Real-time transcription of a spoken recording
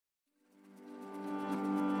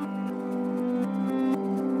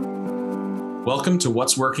Welcome to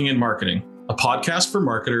What's Working in Marketing, a podcast for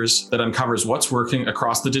marketers that uncovers what's working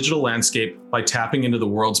across the digital landscape by tapping into the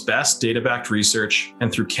world's best data-backed research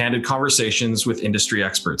and through candid conversations with industry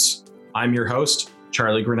experts. I'm your host,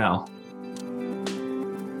 Charlie Grinnell.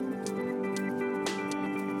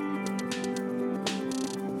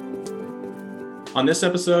 On this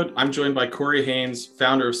episode, I'm joined by Corey Haines,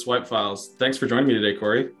 founder of Swipe Files. Thanks for joining me today,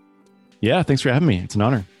 Corey. Yeah, thanks for having me. It's an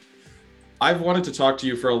honor. I've wanted to talk to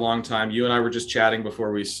you for a long time. You and I were just chatting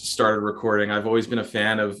before we started recording. I've always been a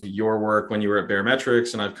fan of your work when you were at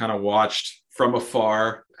Baremetrics, and I've kind of watched from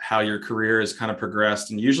afar how your career has kind of progressed.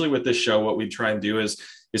 And usually with this show, what we try and do is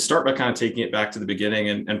start by kind of taking it back to the beginning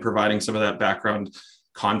and providing some of that background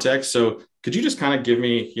context. So could you just kind of give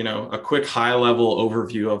me, a quick high level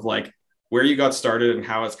overview of like where you got started and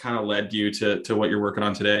how it's kind of led you to what you're working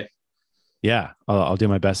on today? Yeah, I'll do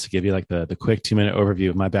my best to give you like the quick 2-minute overview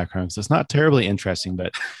of my background. So it's not terribly interesting,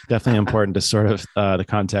 but definitely important to sort of the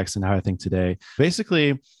context and how I think today.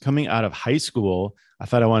 Basically, coming out of high school, I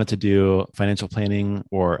thought I wanted to do financial planning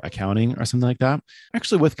or accounting or something like that.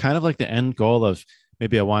 Actually, with kind of like the end goal of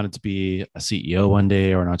maybe I wanted to be a CEO one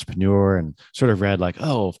day or an entrepreneur, and sort of read like,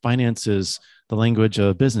 oh, finance is the language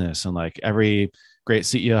of business. And like every great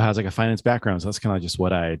CEO has like a finance background. So that's kind of just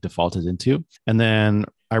what I defaulted into. And then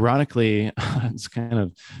ironically, it's kind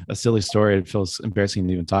of a silly story. It feels embarrassing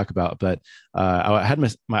to even talk about, but I had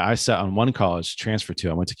my eyes set on one college to transfer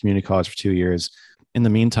to. I went to community college for 2 years. In the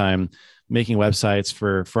meantime, making websites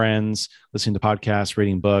for friends, listening to podcasts,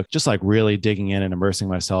 reading books, just like really digging in and immersing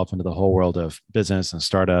myself into the whole world of business and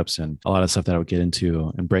startups and a lot of stuff that I would get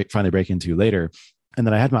into and finally break into later. And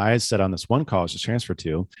then I had my eyes set on this one college to transfer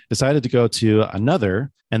to, decided to go to another.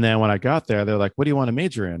 And then when I got there, they're like, what do you want to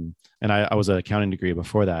major in? And I was an accounting degree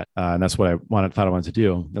before that. And that's what I thought I wanted to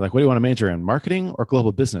do. They're like, what do you want to major in? Marketing or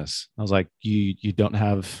global business? I was like, you don't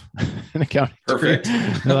have an accounting degree?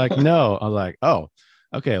 Perfect. They're like, no. I was like, oh,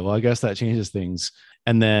 okay. Well, I guess that changes things.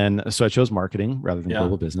 And then, so I chose marketing rather than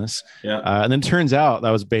global business. Yeah. And then it turns out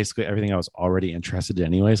that was basically everything I was already interested in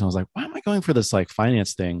anyways. I was like, why am I going for this like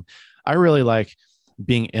finance thing? I really like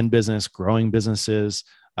being in business, growing businesses.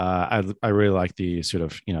 I really like the sort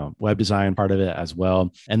of, web design part of it as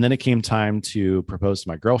well. And then it came time to propose to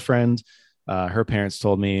my girlfriend. Her parents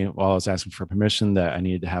told me while I was asking for permission that I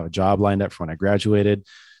needed to have a job lined up for when I graduated.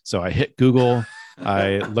 So I hit Google.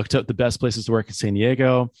 I looked up the best places to work in San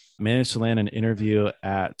Diego, managed to land an interview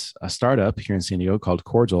at a startup here in San Diego called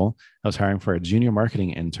Cordial. I was hiring for a junior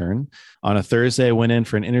marketing intern. On a Thursday, went in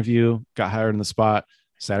for an interview, got hired on the spot.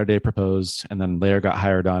 Saturday proposed, and then later got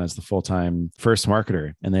hired on as the full-time first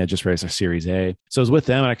marketer. And they had just raised their Series A. So I was with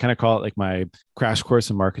them, and I kind of call it like my crash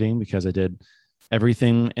course in marketing because I did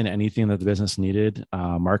everything and anything that the business needed,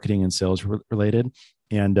 marketing and sales related.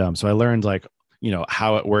 And so I learned like,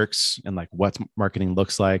 how it works and like what marketing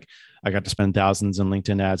looks like. I got to spend thousands in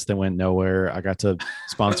LinkedIn ads that went nowhere. I got to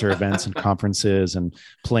sponsor events and conferences and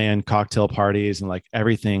plan cocktail parties and like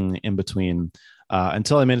everything in between.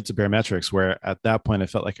 Until I made it to Baremetrics, where at that point I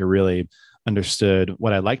felt like I really understood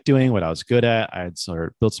what I liked doing, what I was good at. I had sort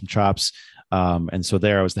of built some chops. And so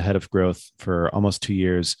there I was the head of growth for almost 2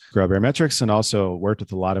 years, grow Baremetrics, and also worked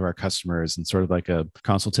with a lot of our customers in sort of like a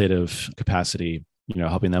consultative capacity,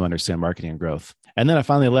 helping them understand marketing and growth. And then I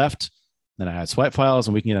finally left. Then I had Swipe Files,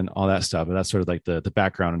 and we can get into all that stuff. But that's sort of like the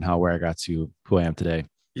background and where I got to who I am today.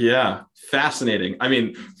 Yeah, fascinating. I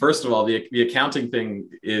mean, first of all, the accounting thing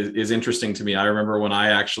is interesting to me. I remember when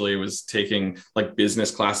I actually was taking like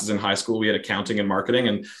business classes in high school, we had accounting and marketing,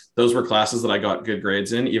 and those were classes that I got good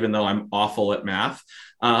grades in, even though I'm awful at math.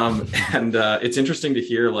 And it's interesting to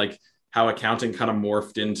hear like how accounting kind of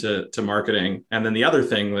morphed into marketing. And then the other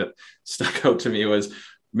thing that stuck out to me was,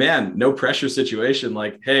 man, no pressure situation.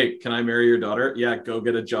 Like, hey, can I marry your daughter? Yeah, go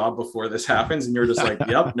get a job before this happens. And you're just like,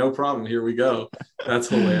 yep, no problem. Here we go. That's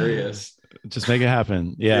hilarious. Just make it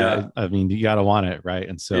happen. Yeah. I mean, you got to want it. Right.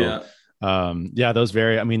 And so, I'm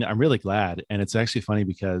really glad. And it's actually funny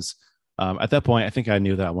because at that point, I think I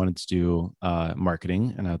knew that I wanted to do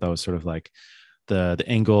marketing. And that was sort of like the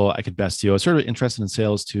angle I could best do. I was sort of interested in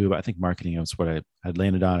sales too, but I think marketing was what I had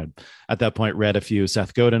landed on. I'd, at that point, read a few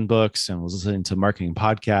Seth Godin books and was listening to marketing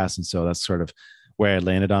podcasts. And so that's sort of where I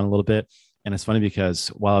landed on a little bit. And it's funny because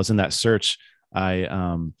while I was in that search, I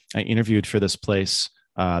interviewed for this place.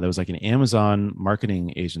 There was like an Amazon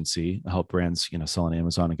marketing agency to help brands, sell on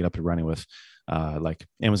Amazon and get up and running with like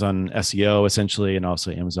Amazon SEO essentially, and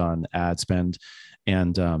also Amazon ad spend.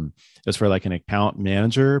 And it was for like an account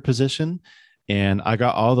manager position. And I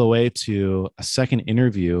got all the way to a second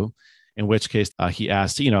interview, in which case he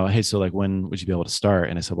asked, hey, so like, when would you be able to start?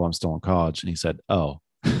 And I said, well, I'm still in college. And he said, oh,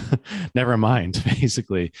 never mind,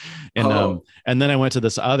 basically. Oh, And then I went to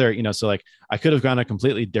this other, so like I could have gone a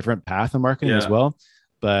completely different path in marketing as yeah. well,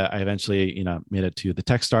 but I eventually, made it to the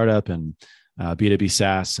tech startup and B2B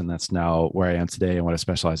SaaS, and that's now where I am today and what I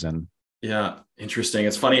specialize in. Yeah, interesting.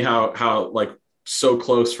 It's funny how like so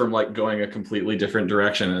close from like going a completely different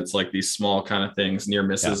direction. It's like these small kind of things, near Yeah.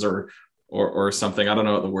 misses or something. I don't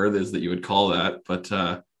know what the word is that you would call that, but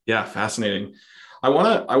yeah, fascinating. I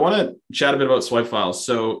want to chat a bit about swipe files.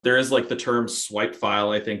 So there is like the term swipe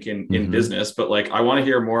file, I think, in Hmm. business, but like I want to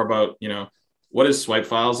hear more about, what is swipe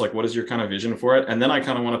files? Like what is your kind of vision for it? And then I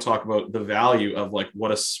kind of want to talk about the value of like what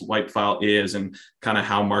a swipe file is and kind of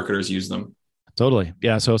how marketers use them. Totally.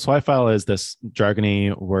 Yeah. So swipe file is this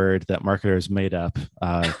jargony word that marketers made up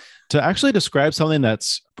to actually describe something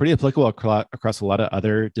that's pretty applicable across a lot of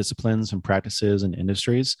other disciplines and practices and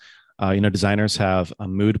industries. Designers have a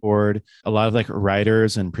mood board. A lot of like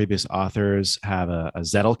writers and previous authors have a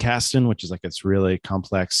Zettelkasten, which is like this really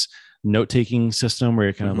complex note-taking system where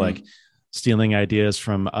you're kind of like Hmm. stealing ideas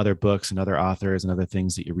from other books and other authors and other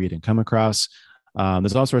things that you read and come across.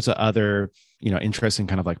 There's all sorts of other, interesting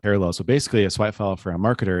kind of like parallels. So basically, a swipe file for a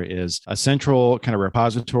marketer is a central kind of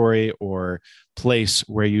repository or place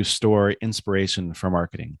where you store inspiration for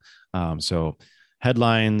marketing. So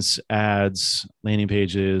headlines, ads, landing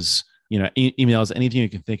pages, emails, anything you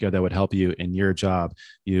can think of that would help you in your job,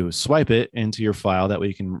 you swipe it into your file that way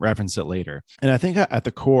you can reference it later. And I think at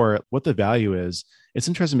the core, what the value is, it's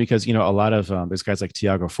interesting because a lot of there's guys like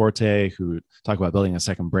Tiago Forte who talk about building a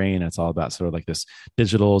second brain. It's all about sort of like this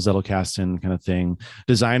digital Zettelkasten kind of thing.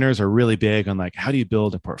 Designers are really big on like how do you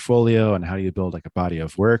build a portfolio and how do you build like a body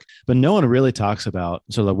of work, but no one really talks about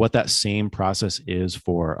sort of what that same process is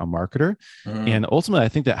for a marketer. Hmm. And ultimately, I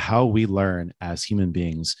think that how we learn as human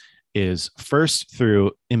beings is first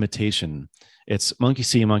through imitation. It's monkey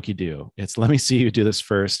see, monkey do. It's let me see you do this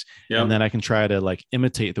first, and Yep. then I can try to like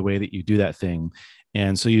imitate the way that you do that thing.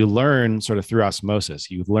 And so you learn sort of through osmosis.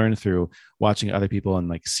 You learn through watching other people and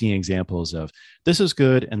like seeing examples of this is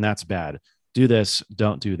good and that's bad. Do this,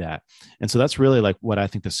 don't do that. And so that's really like what I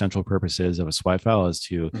think the central purpose is of a swipe file is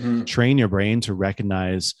to Hmm. train your brain to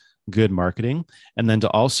recognize good marketing. And then to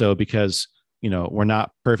also, because we're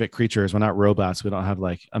not perfect creatures, we're not robots, we don't have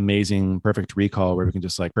like amazing perfect recall where we can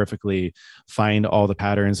just like perfectly find all the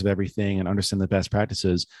patterns of everything and understand the best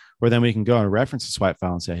practices, where then we can go and reference the swipe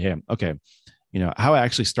file and say, hey, okay, how I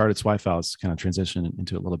actually started swipe files, kind of transition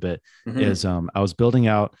into a little bit, Hmm. is I was building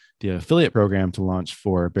out the affiliate program to launch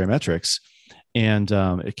for Baremetrics, and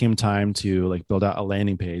it came time to like build out a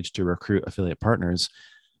landing page to recruit affiliate partners.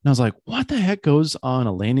 And I was like, what the heck goes on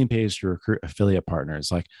a landing page to recruit affiliate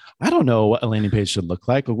partners? Like, I don't know what a landing page should look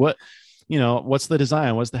like, but what's the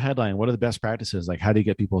design? What's the headline? What are the best practices? Like, how do you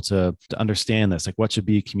get people to understand this? Like, what should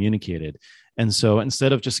be communicated? And so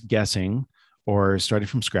instead of just guessing or starting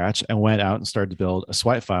from scratch, I went out and started to build a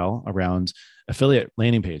swipe file around affiliate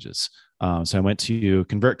landing pages. So I went to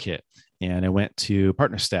ConvertKit, and I went to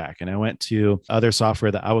PartnerStack, and I went to other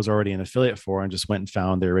software that I was already an affiliate for and just went and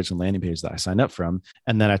found their original landing page that I signed up from.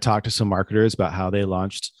 And then I talked to some marketers about how they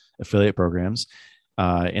launched affiliate programs.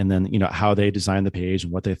 And then how they designed the page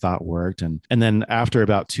and what they thought worked, and then after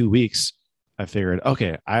about 2 weeks, I figured,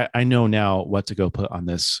 okay, I know now what to go put on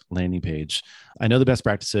this landing page. I know the best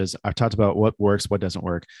practices. I've talked about what works, what doesn't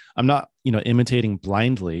work. I'm not, imitating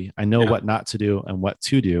blindly. I know Yeah. what not to do and what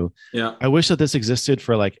to do. Yeah. I wish that this existed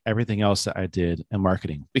for like everything else that I did in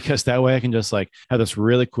marketing, because that way I can just like have this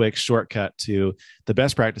really quick shortcut to the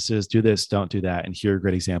best practices, do this, don't do that. And here are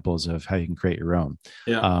great examples of how you can create your own.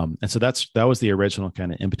 Yeah. And so that was the original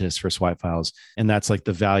kind of impetus for swipe files. And that's like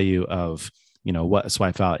the value of what a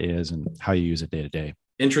swipe file is and how you use it day to day.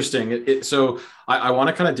 Interesting. So I want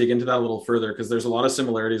to kind of dig into that a little further because there's a lot of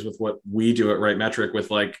similarities with what we do at Right Metric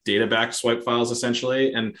with like data backed swipe files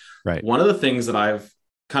essentially. And Right. one of the things that I've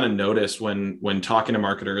kind of noticed when talking to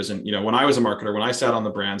marketers and when I was a marketer, when I sat on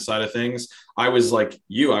the brand side of things, I was like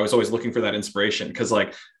I was always looking for that inspiration because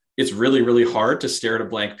like it's really, really hard to stare at a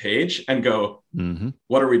blank page and go, Mm-hmm.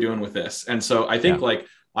 what are we doing with this? And so I think Yeah. like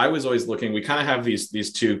I was always looking, we kind of have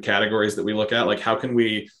these two categories that we look at, like how can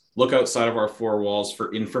we look outside of our four walls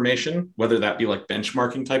for information, whether that be like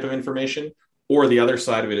benchmarking type of information, or the other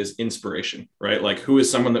side of it is inspiration, right? Like who is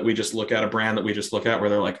someone that we just look at, a brand that we just look at where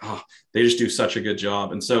they're like, oh, they just do such a good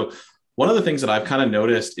job. And so one of the things that I've kind of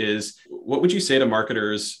noticed is what would you say to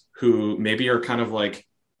marketers who maybe are kind of like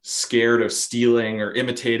scared of stealing or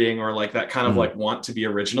imitating or like that kind of Mm. like want to be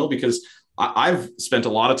original? Because I've spent a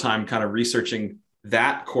lot of time kind of researching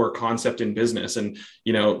that core concept in business. And,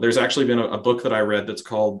 there's actually been a book that I read that's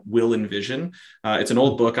called Will and Vision. It's an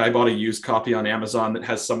old book. I bought a used copy on Amazon that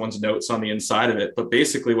has someone's notes on the inside of it. But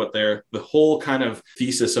basically the whole kind of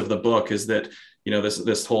thesis of the book is that,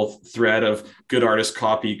 this whole thread of good artists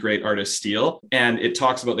copy, great artists steal. And it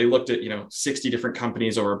talks about, they looked at, 60 different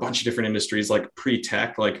companies over a bunch of different industries, like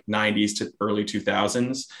pre-tech, like 90s to early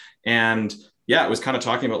 2000s. And yeah, it was kind of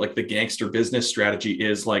talking about like the gangster business strategy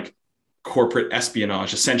is like corporate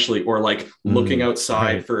espionage essentially, or like looking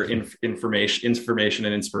outside for information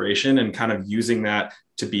and inspiration, and kind of using that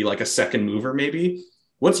to be like a second mover maybe.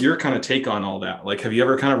 What's your kind of take on all that? Like, have you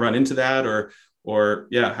ever kind of run into that, or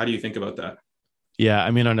yeah, how do you think about that? Yeah,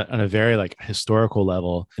 I mean, on a very like historical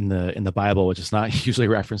level in the Bible, which is not usually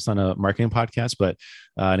referenced on a marketing podcast, but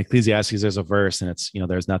in Ecclesiastes, there's a verse, and it's,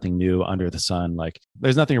 there's nothing new under the sun. Like,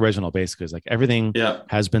 there's nothing original. Basically, it's like everything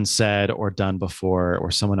has been said or done before,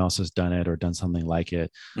 or someone else has done it or done something like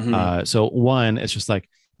it. So one, it's just like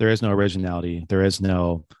there is no originality. There is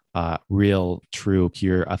no real, true,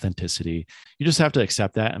 pure authenticity. You just have to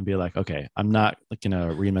accept that and be like, okay, I'm not like gonna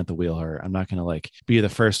reinvent the wheel, or I'm not gonna like be the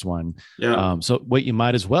first one. So what you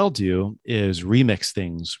might as well do is remix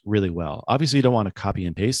things really well. Obviously, you don't want to copy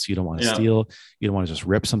and paste. You don't want to steal. You don't want to just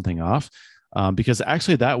rip something off, because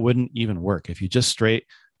actually that wouldn't even work. If you just straight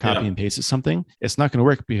copy and paste something, it's not going to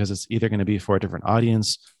work, because it's either going to be for a different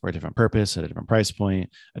audience or a different purpose at a different price point,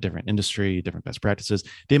 a different industry, different best practices.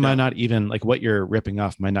 They might not even, like, what you're ripping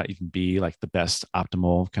off might not even be like the best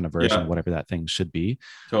optimal kind of version of whatever that thing should be.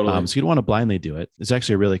 Totally. So you don't want to blindly do it. It's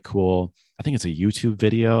actually a really cool, I think it's a YouTube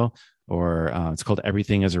video, or it's called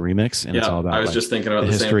Everything as a Remix. And it's all about, I was just thinking about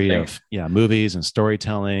the history of movies and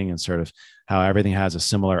storytelling, and sort of how everything has a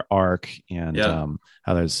similar arc, and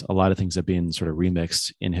how there's a lot of things that being sort of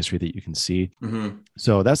remixed in history that you can see.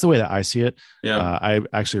 So that's the way that I see it. I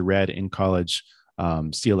actually read in college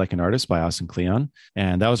Steal Like an Artist by Austin Kleon,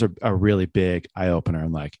 and that was a really big eye opener.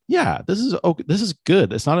 I'm like, yeah, this is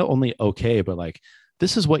good. It's not only okay, but like,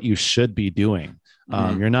 this is what you should be doing.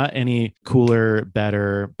 You're not any cooler,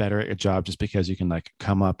 better at your job just because you can like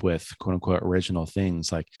come up with quote unquote original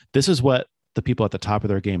things. Like, this is what the people at the top of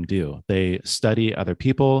their game do. They study other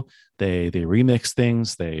people, they remix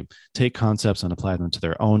things, they take concepts and apply them to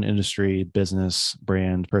their own industry, business,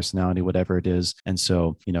 brand, personality, whatever it is. And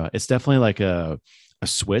so, it's definitely like a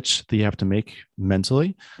switch that you have to make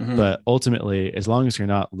mentally. But ultimately, as long as you're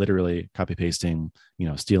not literally copy pasting,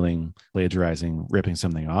 stealing, plagiarizing, ripping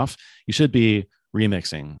something off, you should be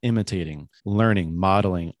remixing, imitating, learning,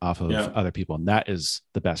 modeling off of other people. And that is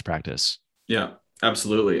the best practice. Yeah,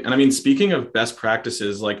 absolutely. And I mean, speaking of best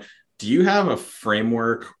practices, like, do you have a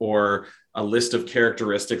framework or a list of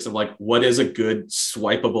characteristics of like, what is a good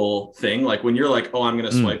swipeable thing? Like, when you're like, oh, I'm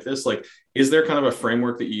going to swipe this, like, is there kind of a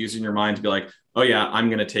framework that you use in your mind to be like, oh yeah, I'm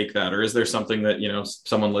going to take that? Or is there something that,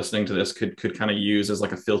 someone listening to this could kind of use as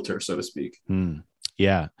like a filter, so to speak?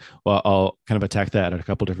 Yeah. Well, I'll kind of attack that at a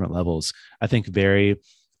couple different levels. I think very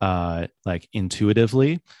like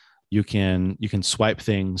intuitively, you can swipe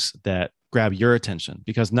things that grab your attention,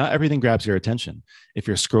 because not everything grabs your attention. If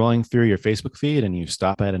you're scrolling through your Facebook feed and you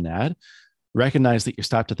stop at an ad, recognize that you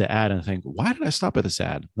stopped at the ad and think, why did I stop at this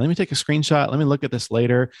ad? Let me take a screenshot. Let me look at this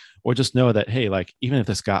later. Or just know that, hey, like, even if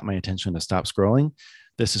this got my attention to stop scrolling,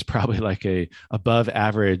 this is probably like a above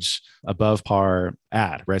average, above par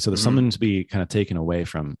ad, right? So there's something to be kind of taken away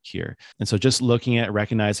from here. And so just looking at,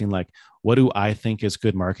 recognizing like, what do I think is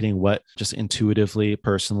good marketing? What just intuitively,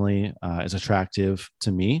 personally is attractive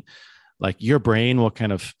to me? Like, your brain will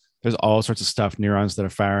kind of, there's all sorts of stuff, neurons that are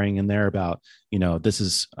firing in there about, this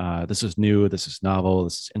is new, this is novel,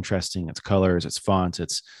 this is interesting, it's colors, it's fonts,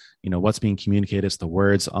 it's, what's being communicated, it's the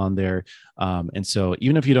words on there. And so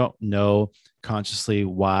even if you don't know consciously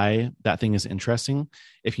why that thing is interesting,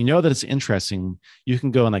 if you know that it's interesting, you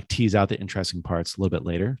can go and like tease out the interesting parts a little bit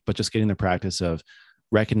later. But just getting the practice of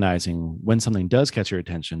recognizing when something does catch your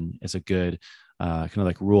attention is a good kind of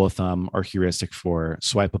like rule of thumb or heuristic for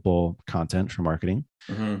swipeable content for marketing.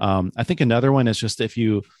 I think another one is just if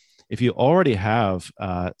you already have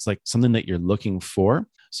it's like something that you're looking for.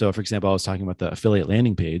 So for example, I was talking about the affiliate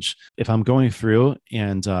landing page. If I'm going through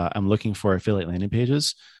and I'm looking for affiliate landing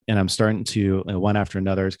pages, and I'm starting to one after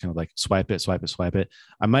another, it's kind of like swipe it,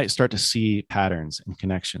 I might start to see patterns and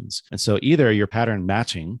connections. And so either your pattern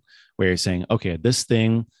matching, where you're saying, okay, this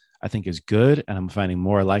thing I think is good, and I'm finding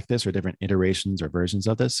more like this, or different iterations or versions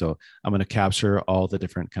of this. So I'm going to capture all the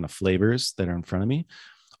different kind of flavors that are in front of me.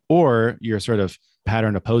 Or you're sort of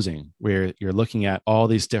pattern opposing, where you're looking at all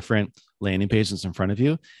these different landing pages in front of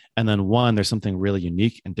you. And then there's something really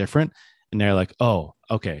unique and different. and they're like, oh,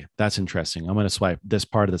 okay, that's interesting. I'm going to swipe this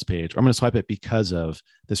part of this page, or I'm going to swipe it because of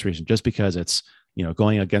this reason, just because it's,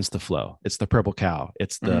 going against the flow. It's the purple cow.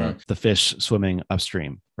 It's the fish swimming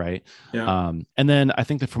upstream, right? Yeah. And then I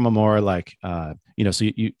think that from a more like, so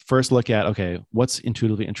you first look at, okay, what's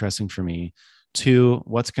intuitively interesting for me? Two,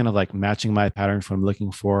 what's kind of like matching my pattern for what I'm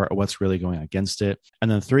looking for, or what's really going against it?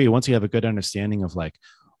 And then three, once you have a good understanding of like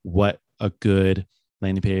what a good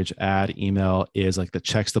landing page, ad, email is, like that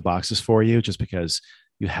checks the boxes for you, just because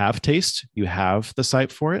you have taste, you have the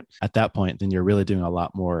site for it. At that point, then you're really doing a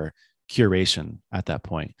lot more curation at that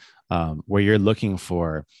point, where you're looking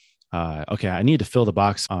for, okay, I need to fill the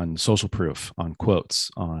box on social proof, on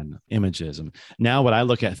quotes, on images. And now when I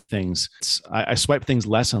look at things, I swipe things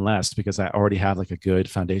less and less because I already have like a good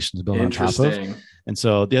foundation to build on top of. And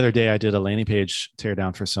so the other day I did a landing page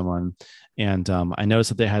teardown for someone, and I noticed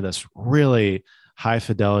that they had this really high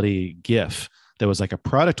fidelity GIF that was like a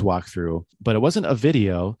product walkthrough, but it wasn't a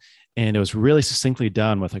video, and it was really succinctly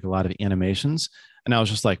done with like a lot of animations. And I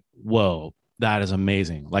was just like, whoa, that is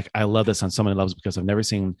amazing. Like, I love this on so many levels because I've never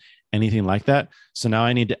seen anything like that. So now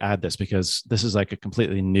I need to add this because this is like a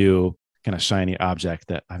completely new kind of shiny object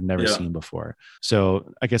that I've never seen before.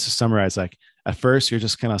 So I guess to summarize, like at first you're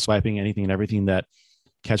just kind of swiping anything and everything that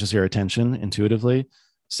catches your attention intuitively.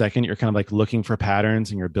 Second, you're kind of like looking for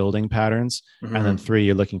patterns and you're building patterns. And then three,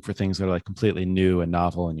 you're looking for things that are like completely new and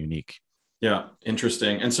novel and unique. Yeah.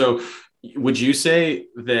 Interesting. And so would you say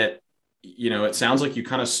that, it sounds like you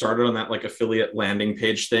kind of started on that like affiliate landing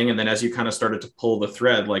page thing. And then as you kind of started to pull the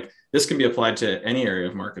thread, like this can be applied to any area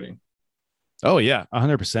of marketing. Oh yeah,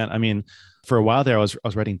 100%. I mean, for a while there, I was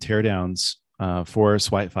writing teardowns for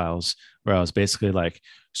swipe files, where I was basically like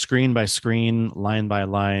screen by screen, line by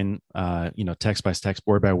line, text by text,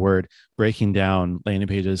 word by word, breaking down landing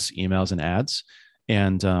pages, emails, and ads.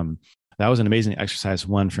 And that was an amazing exercise,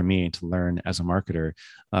 one, for me to learn as a marketer.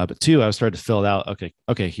 But two, I was starting to fill it out.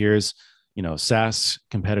 Okay, here's, SaaS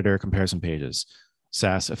competitor comparison pages,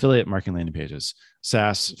 SaaS affiliate marketing landing pages,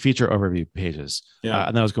 SaaS feature overview pages.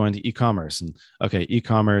 And then I was going to e-commerce, and okay,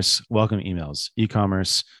 e-commerce welcome emails,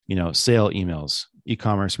 e-commerce, sale emails,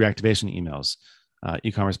 e-commerce reactivation emails,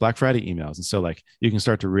 e-commerce Black Friday emails. And so like you can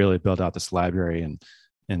start to really build out this library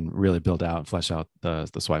and really build out and flesh out the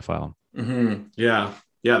swipe file. Mm-hmm. Yeah.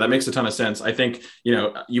 Yeah. That makes a ton of sense. I think,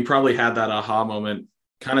 you probably had that aha moment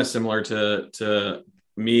kind of similar to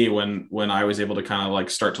me when I was able to kind of like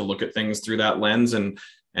start to look at things through that lens and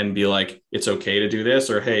be like, it's okay to do this,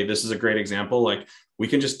 or, hey, this is a great example. Like we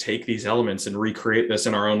can just take these elements and recreate this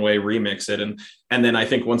in our own way, remix it. And then I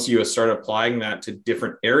think once you start applying that to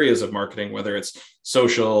different areas of marketing, whether it's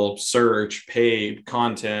social, search, paid,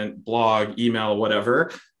 content, blog, email,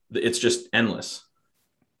 whatever, it's just endless.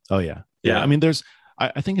 Oh yeah. I mean,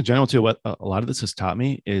 I think in general too, what a lot of this has taught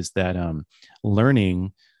me is that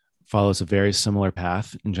learning follows a very similar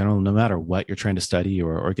path in general, no matter what you're trying to study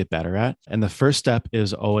or get better at. And the first step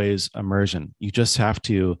is always immersion. You just have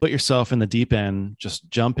to put yourself in the deep end, just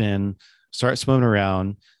jump in, start swimming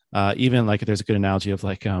around. Even like there's a good analogy of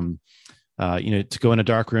like, to go in a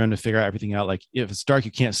dark room to figure out everything out. Like if it's dark,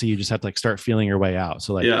 you can't see, you just have to like start feeling your way out.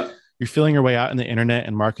 So like you're feeling your way out in the internet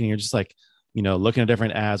and marketing. You're just like, looking at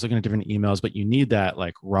different ads, looking at different emails, but you need that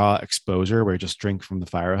like raw exposure where you just drink from the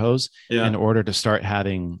fire hose in order to start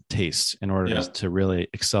having taste, in order to really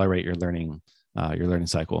accelerate your learning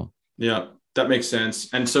cycle. Yeah, that makes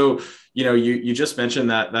sense. And so, you just mentioned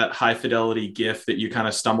that high fidelity GIF that you kind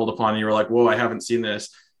of stumbled upon and you were like, whoa, I haven't seen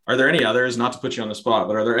this. Are there any others, not to put you on the spot,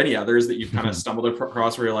 but are there any others that you've kind of stumbled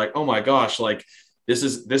across where you're like, oh my gosh, like this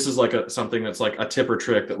is like something that's like a tip or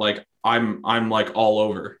trick that like I'm like all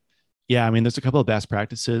over? Yeah, I mean, there's a couple of best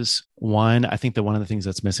practices. One, I think that one of the things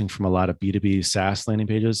that's missing from a lot of B2B SaaS landing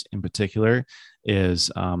pages in particular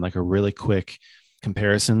is like a really quick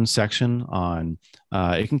comparison section on,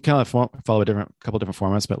 it can kind of follow a couple different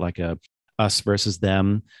formats, but like a us versus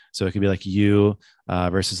them. So it could be like you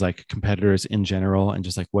versus like competitors in general, and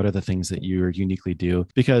just like what are the things that you uniquely do?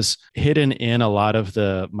 Because hidden in a lot of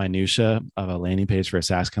the minutia of a landing page for a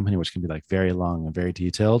SaaS company, which can be like very long and very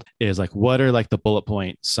detailed, is like what are like the bullet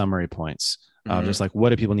point summary points. Just like what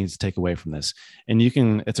do people need to take away from this? And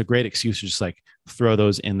it's a great excuse to just like throw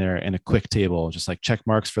those in there in a quick table, just like check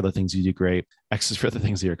marks for the things you do great, X's for the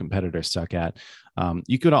things that your competitors suck at.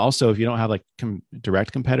 You could also, if you don't have like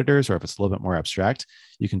direct competitors, or if it's a little bit more abstract,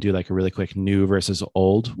 you can do like a really quick new versus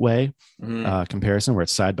old way comparison where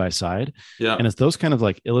it's side by side. Yeah. And it's those kind of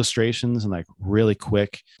like illustrations and like really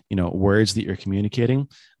quick, words that you're communicating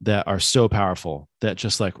that are so powerful that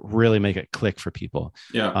just like really make it click for people.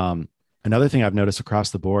 Yeah. Another thing I've noticed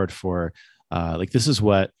across the board for like, this is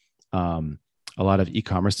what a a lot of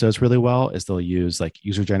e-commerce does really well is they'll use like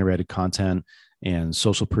user generated content and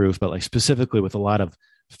social proof, but like specifically with a lot of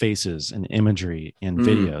faces and imagery and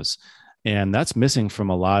videos. And that's missing from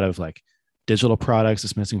a lot of like digital products.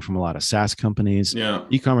 It's missing from a lot of SaaS companies. Yeah.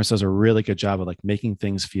 E-commerce does a really good job of like making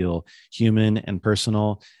things feel human and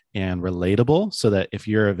personal and relatable, so that if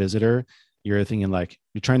you're a visitor, you're thinking like,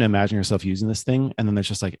 you're trying to imagine yourself using this thing. And then there's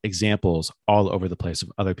just like examples all over the place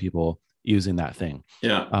of other people using that thing.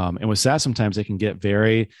 Yeah. And with SaaS, sometimes they can get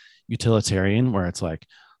very utilitarian, where it's like,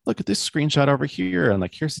 look at this screenshot over here. And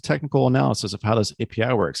like, here's the technical analysis of how this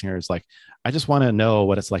API works. Here it's like, I just want to know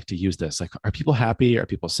what it's like to use this. Like, are people happy? Are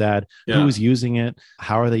people sad? Yeah. Who is using it?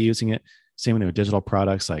 How are they using it? Same with digital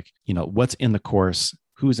products. Like, you know, what's in the course,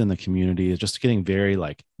 who's in the community, is just getting very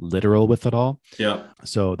like literal with it all. Yeah.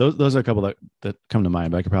 So those are a couple that come to mind,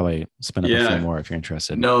 but I could probably spin up a few more if you're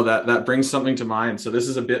interested. No, that brings something to mind. So this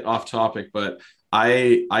is a bit off topic, but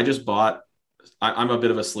I just bought, I'm a bit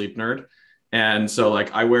of a sleep nerd. And so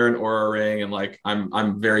like I wear an Oura ring, and like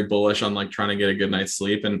I'm very bullish on like trying to get a good night's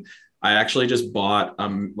sleep. And I actually just bought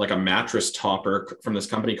like a mattress topper from this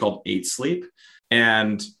company called 8 Sleep.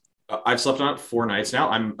 And I've slept on it 4 nights now.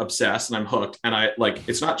 I'm obsessed and I'm hooked. And I like,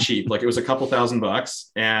 it's not cheap. Like it was a couple $1,000,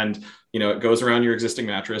 and you know, it goes around your existing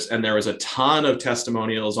mattress. And there was a ton of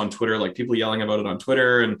testimonials on Twitter, like people yelling about it on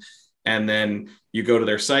Twitter. And then you go to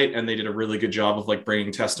their site, and they did a really good job of like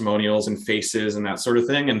bringing testimonials and faces and that sort of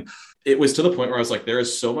thing. And it was to the point where I was like, there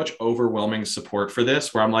is so much overwhelming support for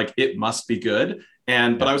this, where I'm like, it must be good.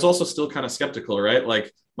 But I was also still kind of skeptical, right?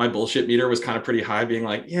 Like my bullshit meter was kind of pretty high, being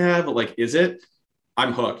like, yeah, but like, is it?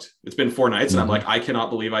 I'm hooked. It's been 4 nights, and I'm like, I cannot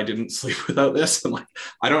believe I didn't sleep without this. And like,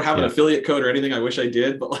 I don't have an affiliate code or anything. I wish I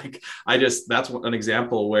did, but like, that's an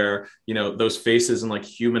example where, you know, those faces and like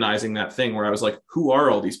humanizing that thing, where I was like, who are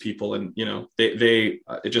all these people? And, you know,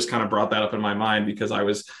 it just kind of brought that up in my mind, because I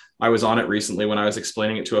was on it recently when I was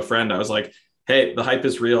explaining it to a friend. I was like, hey, the hype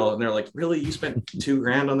is real. And they're like, really? You spent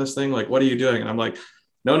 $2,000 on this thing? Like, what are you doing? And I'm like,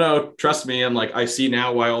 no, trust me. And like, I see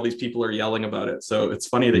now why all these people are yelling about it. So it's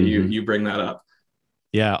funny that you bring that up.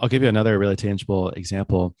 Yeah, I'll give you another really tangible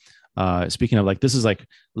example. Speaking of like, this is like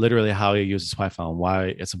literally how you use the supply file and why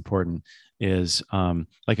it's important is,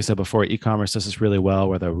 like I said before, e-commerce does this really well,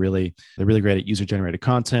 where they're really great at user generated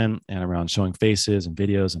content and around showing faces and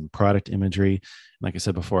videos and product imagery. And like I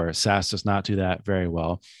said before, SaaS does not do that very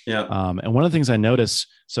well. Yeah. And one of the things I notice,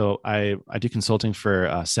 so I do consulting for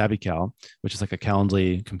SavvyCal, which is like a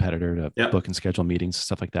Calendly competitor to book and schedule meetings,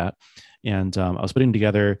 stuff like that. And I was putting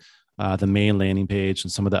together the main landing page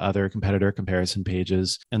and some of the other competitor comparison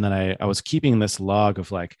pages. And then I was keeping this log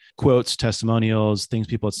of like quotes, testimonials, things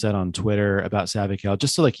people had said on Twitter about SavvyCal,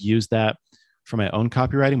 just to like use that for my own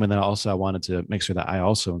copywriting. But then also I wanted to make sure that I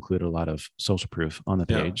also included a lot of social proof on the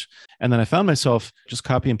page. And then I found myself just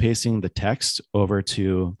copy and pasting the text over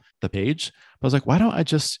to the page. But I was like, why don't I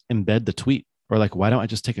just embed the tweet? Or like, why don't I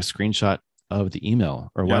just take a screenshot of the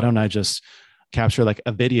email? Or why don't I just capture like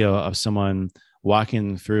a video of someone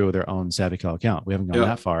walking through their own SavvyCal account? We haven't gone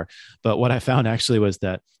that far. But what I found actually was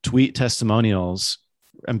that tweet testimonials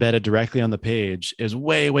embedded directly on the page is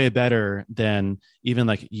way, way better than even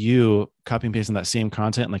like you copy and pasting that same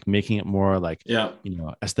content and like making it more like, you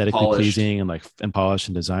know, aesthetically pleasing and like and polished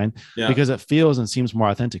and designed, because it feels and seems more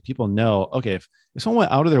authentic. People know, okay, if someone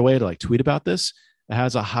went out of their way to like tweet about this, it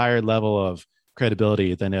has a higher level of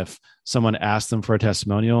credibility than if someone asked them for a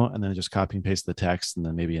testimonial and then just copy and paste the text and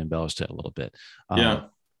then maybe embellished it a little bit.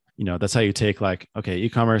 You know, that's how you take like, okay,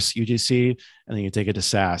 e-commerce UGC, and then you take it to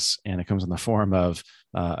SaaS, and it comes in the form of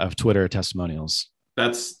Twitter testimonials.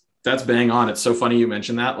 That's bang on. It's so funny you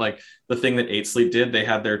mentioned that. Like the thing that 8 Sleep did, they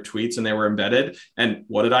had their tweets and they were embedded. And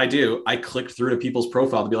what did I do? I clicked through to people's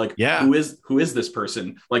profile to be like, who is this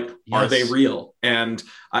person? Like, are they real? And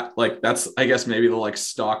that's, I guess, maybe the like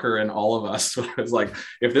stalker in all of us. It's like,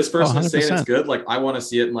 if this person is saying it's good, like I want to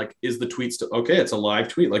see it. And like, is the tweet still okay? It's a live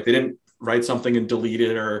tweet. Like they didn't write something and delete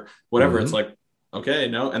it or whatever. It's like, okay,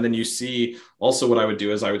 no. And then you see also what I would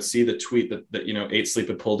do is I would see the tweet that you know, 8 Sleep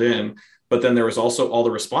had pulled in, but then there was also all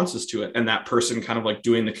the responses to it. And that person kind of like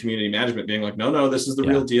doing the community management, being like, no, this is the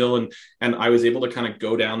real deal. And I was able to kind of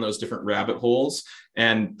go down those different rabbit holes,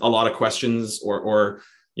 and a lot of questions or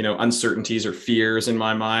you know, uncertainties or fears in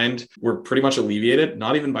my mind were pretty much alleviated,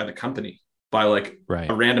 not even by the company, by like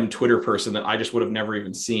a random Twitter person that I just would have never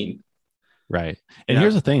even seen. Right. And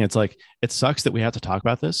here's the thing. It's like, it sucks that we have to talk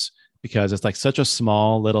about this, because it's like such a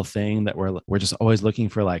small little thing that we're just always looking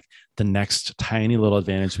for like the next tiny little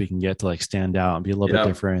advantage we can get to like stand out and be a little bit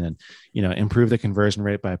different and, you know, improve the conversion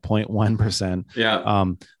rate by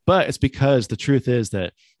 0.1%. But it's because the truth is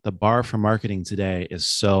that the bar for marketing today is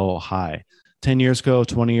so high. 10 years ago,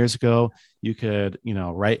 20 years ago, you could,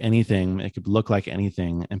 write anything. It could look like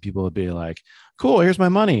anything. And people would be like, cool, here's my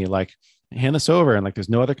money. Like, hand this over. And like, there's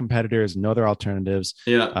no other competitors, no other alternatives.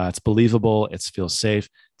 Yeah. It's believable. It feels safe.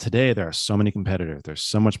 Today, there are so many competitors. There's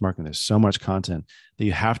so much marketing. There's so much content that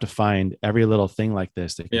you have to find every little thing like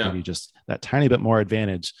this that can give you just that tiny bit more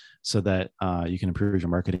advantage so that you can improve your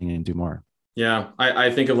marketing and do more. Yeah. I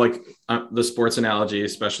think of like the sports analogy,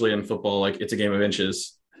 especially in football, like it's a game of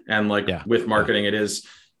inches. And like with marketing, it is,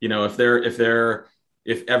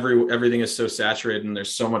 if everything is so saturated and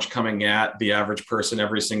there's so much coming at the average person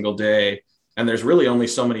every single day, and there's really only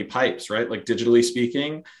so many pipes, right? Like digitally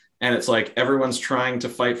speaking. And it's like everyone's trying to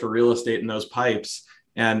fight for real estate in those pipes.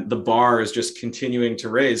 And the bar is just continuing to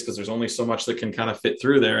raise because there's only so much that can kind of fit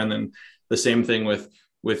through there. And then the same thing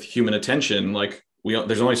with human attention. Like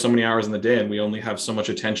there's only so many hours in the day and we only have so much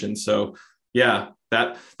attention. So yeah,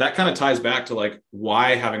 that kind of ties back to like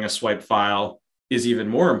why having a swipe file is even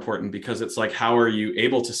more important, because it's like, how are you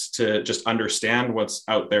able to just understand what's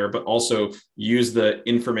out there, but also use the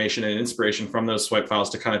information and inspiration from those swipe files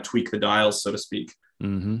to kind of tweak the dials, so to speak.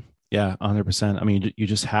 Mm-hmm. Yeah, 100%. I mean, you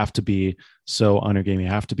just have to be so on your game. You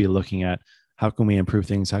have to be looking at how can we improve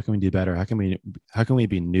things? How can we do better? How can we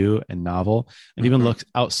be new and novel and even look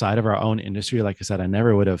outside of our own industry? Like I said, I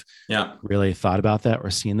never would have really thought about that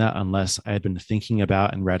or seen that unless I had been thinking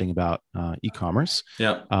about and writing about e-commerce.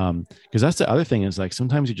 Yeah. Because that's the other thing is like,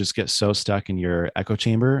 sometimes you just get so stuck in your echo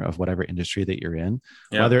chamber of whatever industry that you're in,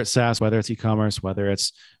 whether it's SaaS, whether it's e-commerce, whether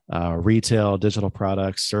it's retail, digital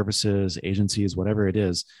products, services, agencies, whatever it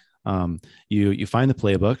is. You find the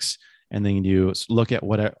playbooks, and then you look at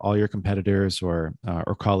what all your competitors or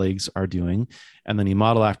colleagues are doing, and then you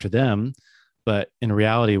model after them. But in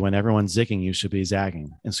reality, when everyone's zigging, you should be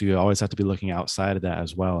zagging. And so you always have to be looking outside of that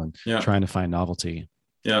as well and trying to find novelty.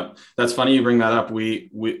 Yeah, that's funny you bring that up.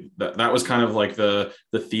 That was kind of like the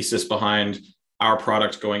thesis behind our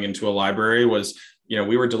product going into a library was,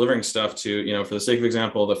 we were delivering stuff to, for the sake of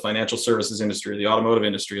example, the financial services industry, the automotive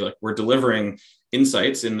industry. Like we're delivering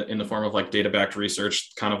insights in the form of like data-backed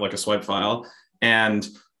research, kind of like a swipe file. And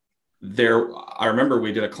I remember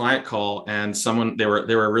we did a client call and they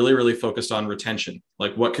were really, really focused on retention.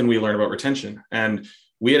 Like, what can we learn about retention? And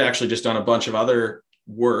we had actually just done a bunch of other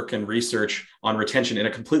work and research on retention in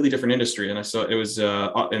a completely different industry. And I saw it was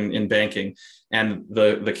in banking. And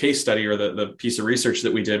the case study or the piece of research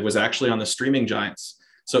that we did was actually on the streaming giants.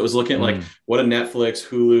 So it was looking at like, what a Netflix,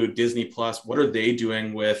 Hulu, Disney Plus, what are they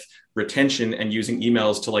doing with retention and using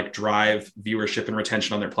emails to like drive viewership and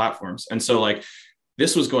retention on their platforms? And so like,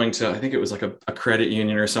 this was going to, I think it was like a credit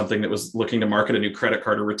union or something that was looking to market a new credit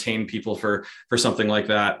card or retain people for something like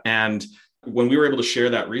that. And when we were able to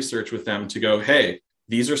share that research with them to go, hey,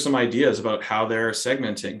 these are some ideas about how they're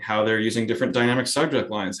segmenting, how they're using different dynamic subject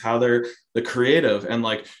lines, how they're the creative. And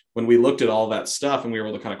like, when we looked at all that stuff and we were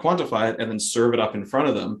able to kind of quantify it and then serve it up in front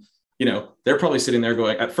of them, they're probably sitting there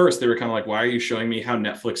going, at first they were kind of like, why are you showing me how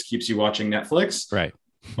Netflix keeps you watching Netflix? Right.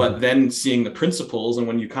 But then seeing the principles, and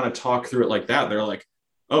when you kind of talk through it like that, they're like,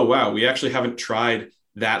 oh, wow, we actually haven't tried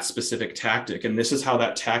that specific tactic. And this is how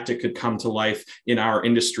that tactic could come to life in our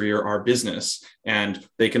industry or our business. And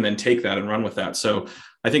they can then take that and run with that. So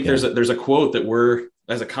I think there's a quote that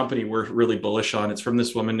as a company, we're really bullish on. It's from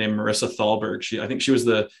this woman named Marissa Thalberg. I think she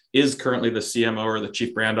is currently the CMO or the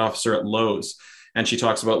chief brand officer at Lowe's. And she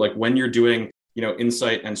talks about like, when you're doing,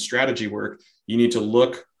 insight and strategy work, you need to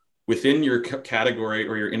look within your category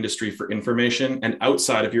or your industry for information and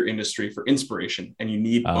outside of your industry for inspiration. And you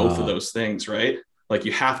need both of those things, right? Like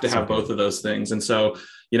you have to have both of those things. And so,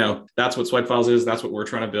 that's what Swipe Files is. That's what we're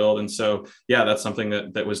trying to build. And so, yeah, that's something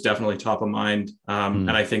that was definitely top of mind. And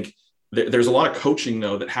I think there's a lot of coaching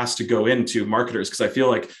though, that has to go into marketers. Cause I feel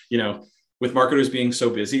like, with marketers being so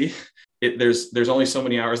busy, there's only so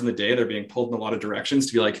many hours in the day. They're being pulled in a lot of directions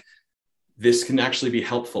to be like, this can actually be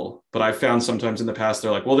helpful. But I've found sometimes in the past,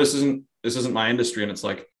 they're like, well, this isn't my industry. And it's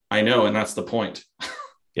like, I know. And that's the point.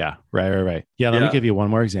 Yeah. Right. Yeah. Let me give you one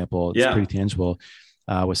more example. It's pretty tangible.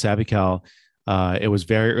 With SavvyCal, it was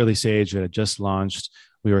very early stage. It had just launched.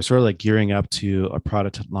 We were sort of like gearing up to a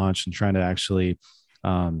product launch and trying to actually,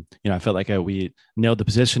 I felt like we nailed the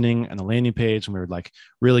positioning and the landing page, and we were like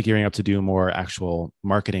really gearing up to do more actual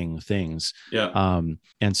marketing things. Yeah.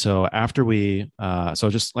 And so after so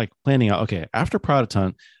just like planning out, okay, after Product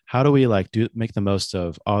Hunt, how do we like make the most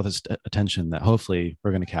of all this attention that hopefully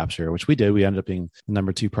we're going to capture, which we did. We ended up being the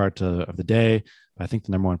number 2 product of the day. I think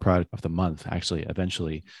the number 1 product of the month, actually,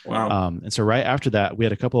 eventually. Wow. And so right after that, we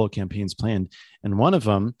had a couple of campaigns planned. And one of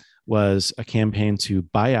them was a campaign to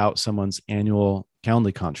buy out someone's annual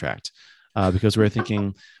Calendly contract, because we were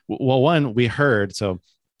thinking, well, one, we heard, so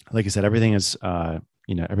like I said, everything is,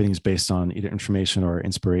 everything's based on either information or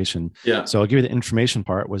inspiration. Yeah. So I'll give you the information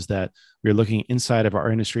part was that we were looking inside of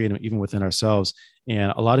our industry and even within ourselves.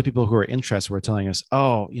 And a lot of people who are interested were telling us,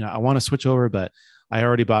 oh, I want to switch over, but I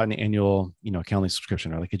already bought an annual, Calendly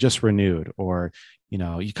subscription, or like it just renewed, or,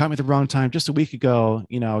 you caught me at the wrong time just a week ago.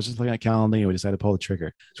 I was just looking at Calendly and we decided to pull the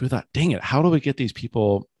trigger. So we thought, dang it, how do we get these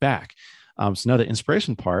people back? So now the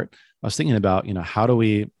inspiration part, I was thinking about, how do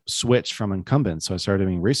we switch from incumbents? So I started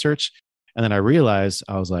doing research, and then I realized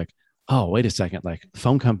I was like, oh, wait a second, like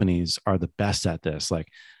phone companies are the best at this. Like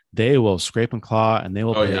they will scrape and claw and they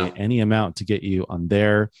will pay any amount to get you on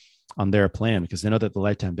their plan because they know that the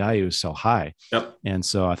lifetime value is so high. Yep. And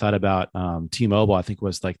so I thought about T-Mobile, I think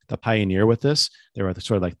was like the pioneer with this. They were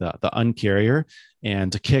sort of like the uncarrier,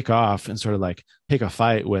 and to kick off and sort of like pick a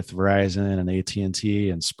fight with Verizon and AT&T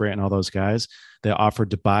and Sprint and all those guys, they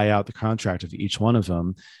offered to buy out the contract of each one of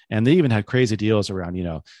them. And they even had crazy deals around,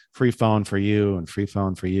 free phone for you and free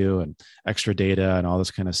phone for you and extra data and all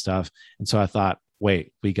this kind of stuff. And so I thought,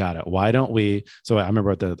 wait, we got it. Why don't we? So I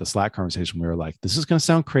remember at the Slack conversation, we were like, this is going to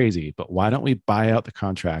sound crazy, but why don't we buy out the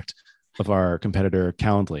contract of our competitor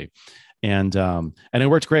Calendly? And it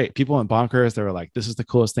worked great. People went bonkers. They were like, this is the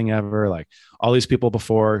coolest thing ever. Like all these people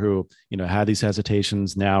before who, had these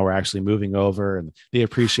hesitations now are actually moving over, and they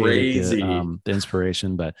appreciated the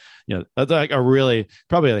inspiration. But, that's like a really,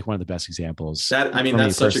 probably like one of the best examples.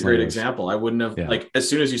 That's such a great example. I wouldn't have like, as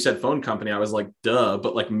soon as you said phone company, I was like, duh,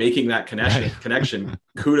 but like making that connection,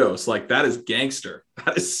 kudos. Like that is gangster.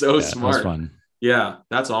 That is so smart. That's fun. Yeah.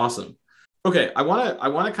 That's awesome. Okay, I want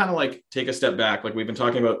to kind of like take a step back. Like we've been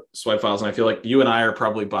talking about swipe files, and I feel like you and I are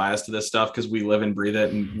probably biased to this stuff because we live and breathe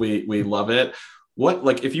it and we love it. What,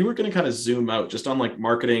 like, if you were going to kind of zoom out just on like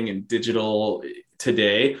marketing and digital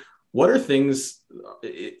today, what are things?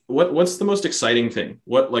 What's the most exciting thing?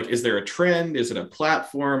 What, like, is there a trend? Is it a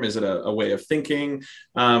platform? Is it a way of thinking?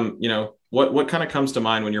 What kind of comes to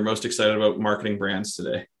mind when you're most excited about marketing brands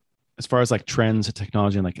today? As far as like trends,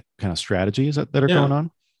 technology, and like kind of strategies that are going on.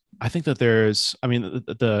 I think that there's,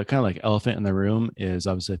 the kind of like elephant in the room is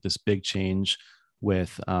obviously like this big change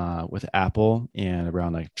with Apple and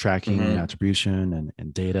around like tracking and attribution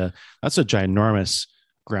and data. That's a ginormous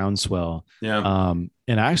groundswell. Yeah.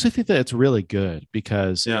 And I actually think that it's really good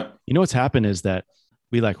because, what's happened is that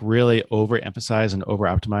we like really overemphasize and over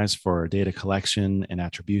optimize for data collection and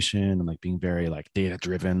attribution and like being very like data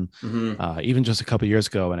driven. Even just a couple of years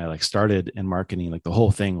ago when I like started in marketing, like the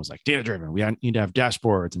whole thing was like data driven. We need to have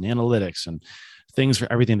dashboards and analytics and things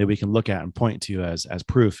for everything that we can look at and point to as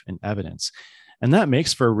proof and evidence. And that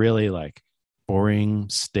makes for really like boring,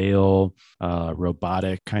 stale,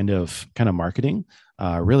 robotic kind of marketing,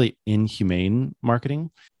 really inhumane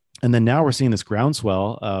marketing. And then now we're seeing this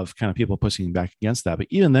groundswell of kind of people pushing back against that. But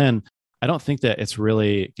even then, I don't think that it's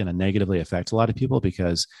really going to negatively affect a lot of people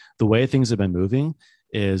because the way things have been moving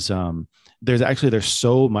is there's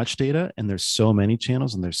so much data and there's so many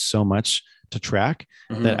channels and there's so much to track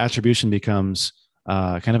that attribution becomes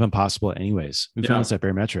kind of impossible anyways. We found this at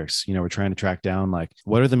Barometrics. We're trying to track down like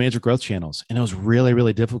what are the major growth channels, and it was really,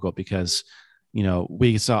 really difficult because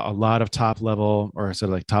we saw a lot of top level or sort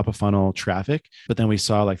of like top of funnel traffic, but then we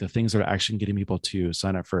saw like the things that are actually getting people to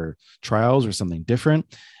sign up for trials or something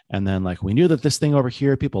different. And then like we knew that this thing over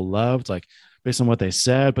here people loved, like based on what they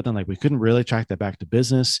said, but then like we couldn't really track that back to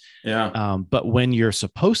business. But when you're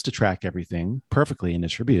supposed to track everything perfectly and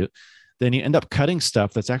distribute, then you end up cutting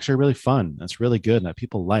stuff that's actually really fun, that's really good, and that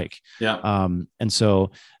people like. And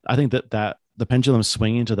so I think that the pendulum is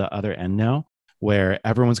swinging to the other end now, where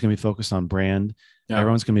everyone's going to be focused on brand.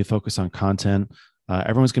 Everyone's going to be focused on content.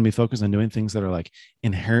 Everyone's going to be focused on doing things that are like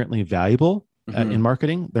inherently valuable in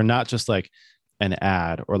marketing. They're not just like an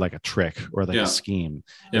ad or like a trick or like a scheme.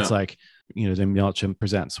 It's like, the MailChimp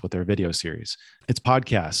presents with their video series. It's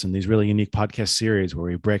podcasts and these really unique podcast series where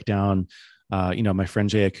we break down, my friend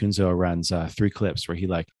Jay Acunzo runs 3 Clips where he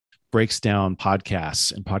like breaks down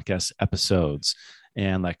podcasts and podcast episodes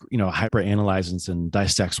and like, hyper analyzes and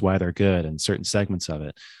dissects why they're good and certain segments of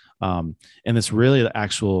it. And it's really the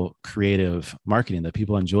actual creative marketing that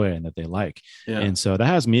people enjoy and that they like. And so that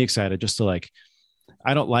has me excited just to like,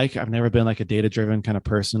 I've never been like a data-driven kind of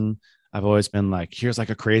person. I've always been like, here's like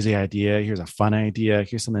a crazy idea. Here's a fun idea.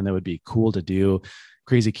 Here's something that would be cool to do.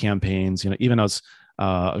 Crazy campaigns, even I was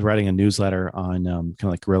writing a newsletter on kind of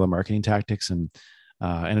like guerrilla marketing tactics, and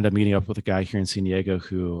ended up meeting up with a guy here in San Diego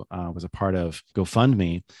who was a part of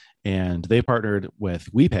GoFundMe, and they partnered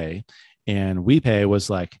with WePay, and WePay was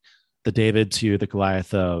like the David to the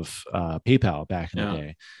Goliath of PayPal back in the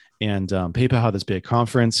day. And PayPal had this big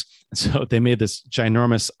conference. And so they made this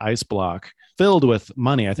ginormous ice block filled with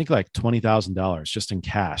money, I think like $20,000 just in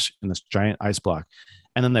cash in this giant ice block.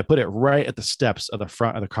 And then they put it right at the steps of the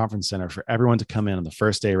front of the conference center for everyone to come in on the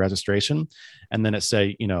first day of registration. And then it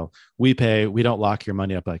say, we pay, we don't lock your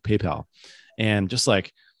money up like PayPal. And just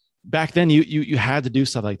like back then, you had to do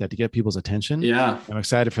stuff like that to get people's attention. Yeah. I'm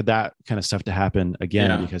excited for that kind of stuff to happen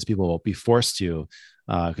again, because people will be forced to,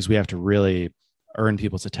 because we have to really earn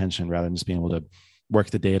people's attention rather than just being able to work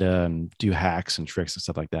the data and do hacks and tricks and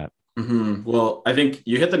stuff like that. Mm-hmm. Well, I think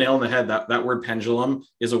you hit the nail on the head. That word pendulum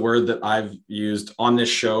is a word that I've used on this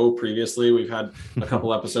show previously. We've had a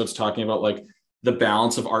couple episodes talking about like the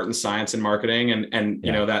balance of art and science and marketing and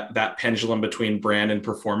that pendulum between brand and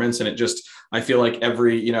performance. And it just, I feel like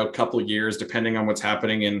every, couple of years, depending on what's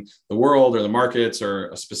happening in the world or the markets or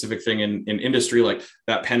a specific thing in industry, like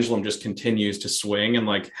that pendulum just continues to swing, and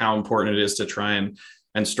like how important it is to try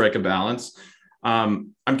and strike a balance.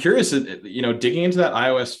 I'm curious, digging into that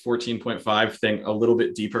iOS 14.5 thing a little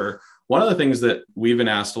bit deeper. One of the things that we've been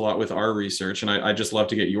asked a lot with our research, and I just love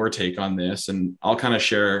to get your take on this, and I'll kind of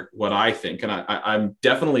share what I think. And I'm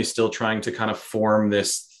definitely still trying to kind of form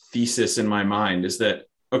this thesis in my mind, is that,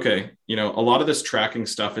 okay, a lot of this tracking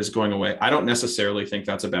stuff is going away. I don't necessarily think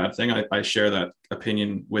that's a bad thing. I share that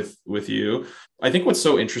opinion with you. I think what's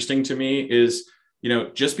so interesting to me is,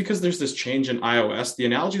 just because there's this change in iOS, the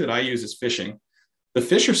analogy that I use is fishing. The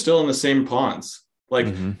fish are still in the same ponds.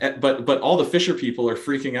 Like, but all the fisher people are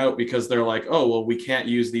freaking out because they're like, oh, well, we can't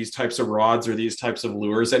use these types of rods or these types of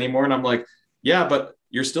lures anymore. And I'm like, yeah, but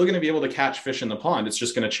you're still going to be able to catch fish in the pond. It's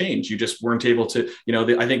just going to change. You just weren't able to,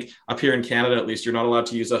 I think up here in Canada, at least, you're not allowed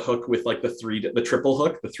to use a hook with like the triple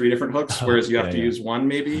hook, the 3 different hooks, whereas you have to use one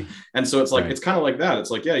maybe. And so it's like, it's kind of like that.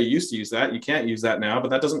 It's like, yeah, you used to use that. You can't use that now, but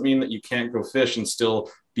that doesn't mean that you can't go fish and still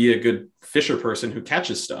be a good fisher person who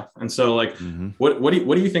catches stuff. And so like, what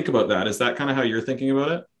do you think about that? Is that kind of how you're thinking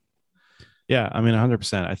about it? Yeah, I mean,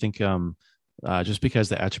 100%. I think, just because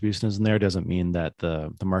the attribution isn't there doesn't mean that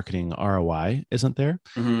the marketing ROI isn't there.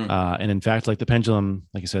 And in fact, like the pendulum,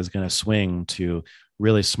 like I said, is going to swing to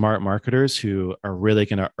really smart marketers who are really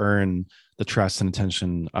going to earn the trust and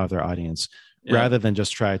attention of their audience, rather than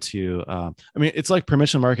just try to, it's like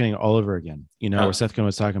permission marketing all over again, where Seth Godin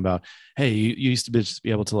was talking about, hey, you used to just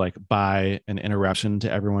be able to like buy an interruption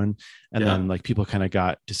to everyone. And then like people kind of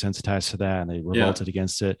got desensitized to that and they revolted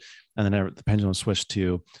against it. And then the pendulum switched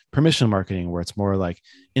to permission marketing, where it's more like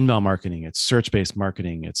inbound marketing, it's search-based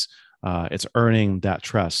marketing, it's earning that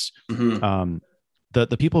trust.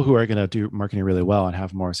 The people who are going to do marketing really well and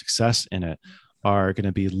have more success in it are going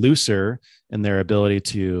to be looser in their ability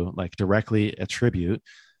to like directly attribute.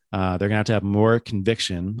 They're going to have more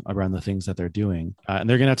conviction around the things that they're doing, and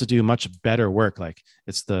they're going to have to do much better work. Like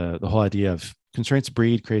it's the whole idea of constraints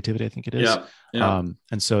breed creativity, I think it is.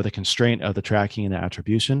 And so the constraint of the tracking and the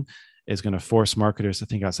attribution is going to force marketers to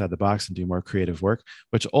think outside the box and do more creative work,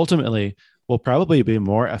 which ultimately will probably be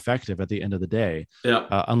more effective at the end of the day.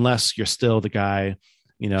 Unless you're still the guy,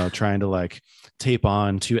 trying to like tape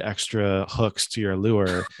on 2 extra hooks to your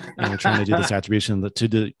lure and you're trying to do this attribution to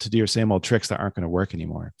do your same old tricks that aren't going to work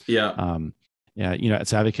anymore. At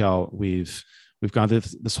SavvyCal, we've gone through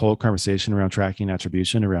this whole conversation around tracking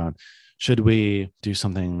attribution, around should we do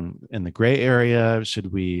something in the gray area?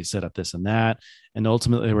 Should we set up this and that? And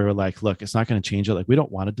ultimately we were like, look, it's not going to change it. Like, we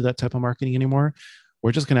don't want to do that type of marketing anymore.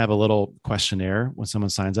 We're just going to have a little questionnaire when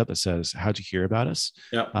someone signs up that says, how'd you hear about us?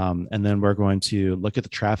 And then we're going to look at the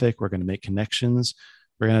traffic. We're going to make connections.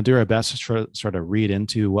 We're going to do our best to sort of read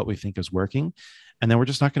into what we think is working. And then we're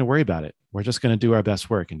just not going to worry about it. We're just going to do our best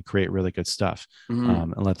work and create really good stuff,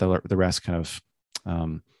 and let the rest kind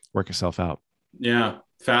of work itself out. Yeah.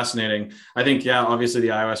 Fascinating. I think, obviously the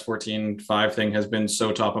iOS 14.5 thing has been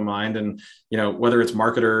so top of mind, and, whether it's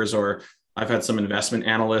marketers or I've had some investment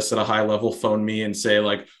analysts at a high level phone me and say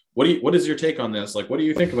like, what is your take on this? Like, what do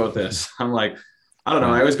you think about this? I'm like, I don't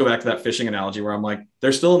know. I always go back to that fishing analogy where I'm like,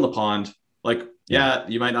 they're still in the pond. Like,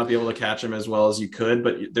 you might not be able to catch them as well as you could,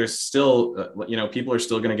 but there's still, people are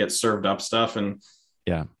still going to get served up stuff. And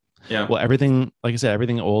well, everything, like I said,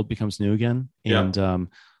 everything old becomes new again. And,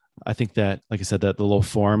 I think that, like I said, that the little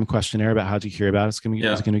form questionnaire about how to hear about it is going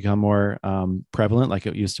to become more prevalent, like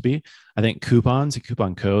it used to be. I think coupons and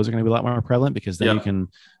coupon codes are going to be a lot more prevalent, because then you can,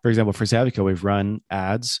 for example, for SavvyCal, we've run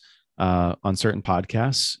ads on certain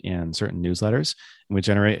podcasts and certain newsletters, and we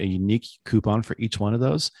generate a unique coupon for each one of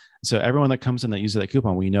those. So everyone that comes in that uses that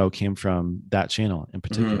coupon, we know came from that channel in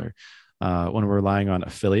particular. When we're relying on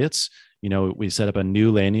affiliates, we set up a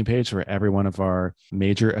new landing page for every one of our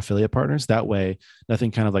major affiliate partners. That way,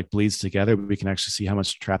 nothing kind of like bleeds together. We can actually see how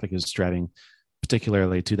much traffic is driving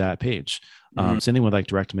particularly to that page. Same thing with like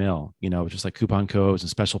direct mail, just like coupon codes and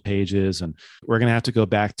special pages. And we're going to have to go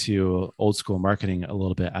back to old school marketing a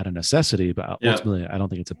little bit out of necessity, but ultimately, I don't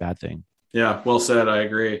think it's a bad thing. Yeah, well said. I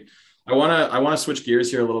agree. I want to switch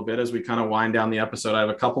gears here a little bit as we kind of wind down the episode. I have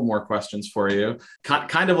a couple more questions for you,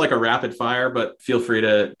 kind of like a rapid fire, but feel free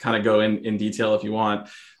to kind of go in detail if you want.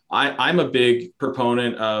 I'm a big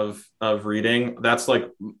proponent of reading. That's like,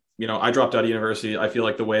 I dropped out of university. I feel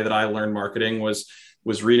like the way that I learned marketing was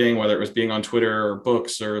reading, whether it was being on Twitter or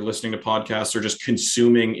books or listening to podcasts or just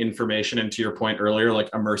consuming information. And to your point earlier, like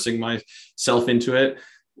immersing myself into it.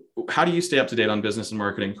 How do you stay up to date on business and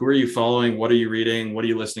marketing? Who are you following? What are you reading? What are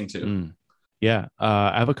you listening to? Yeah,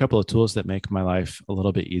 I have a couple of tools that make my life a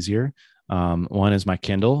little bit easier. One is my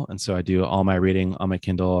Kindle. And so I do all my reading on my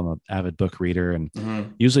Kindle. I'm an avid book reader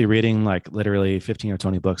and usually reading like literally 15 or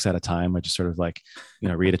 20 books at a time. I just sort of like,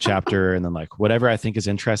 read a chapter and then like whatever I think is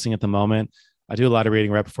interesting at the moment. I do a lot of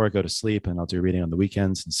reading right before I go to sleep, and I'll do reading on the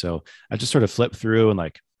weekends. And so I just sort of flip through and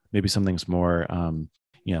like maybe something's more,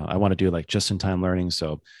 I want to do like just in time learning.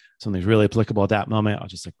 So something's really applicable at that moment, I'll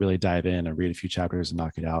just like really dive in and read a few chapters and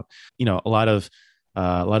knock it out. A lot of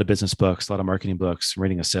business books, a lot of marketing books. I'm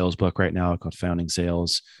reading a sales book right now called Founding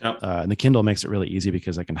Sales. Yep. And the Kindle makes it really easy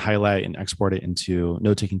because I can highlight and export it into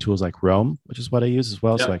note-taking tools like Roam, which is what I use as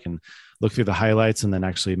well. Yep. So I can look through the highlights and then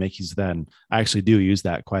actually make use of that. And I actually do use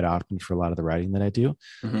that quite often for a lot of the writing that I do.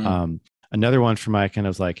 Another one for my kind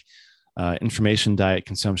of like information diet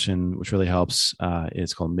consumption, which really helps,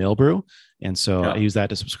 is called Mailbrew. And so I use that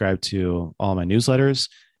to subscribe to all my newsletters,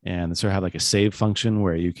 and sort of have like a save function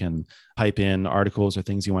where you can type in articles or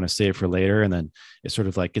things you want to save for later. And then it sort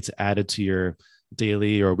of like gets added to your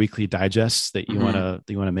daily or weekly digests that you want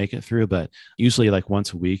to make it through. But usually like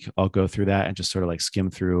once a week, I'll go through that and just sort of like skim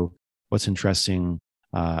through what's interesting.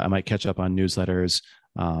 I might catch up on newsletters.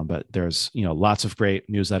 But there's, lots of great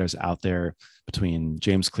newsletters out there between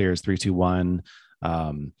James Clear's 321.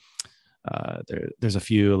 There's a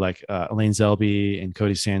few like Elaine Zelby and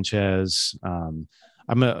Cody Sanchez.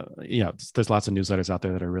 There's lots of newsletters out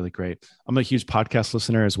there that are really great. I'm a huge podcast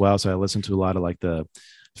listener as well. So I listen to a lot of like the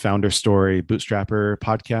Founder Story Bootstrapper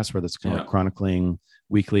podcast, where that's kind of chronicling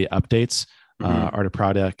weekly updates, Art of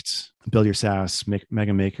Product, Build Your SaaS,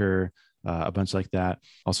 Mega Maker, a bunch like that.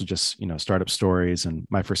 Also just, startup stories, and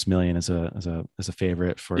My First Million is a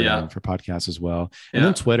favorite for podcasts as well. And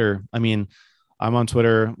then Twitter. I mean, I'm on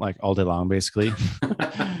Twitter like all day long, basically.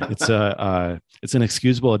 It's an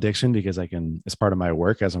excusable addiction because it's part of my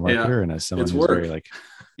work as a marketer and as someone who's very like,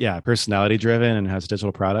 personality driven and has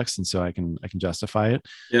digital products. And so I can justify it.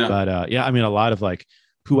 Yeah. But I mean, a lot of like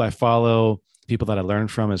who I follow, people that I learned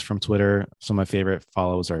from is from Twitter. Some of my favorite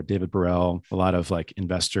follows are David Burrell, a lot of like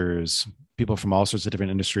investors, people from all sorts of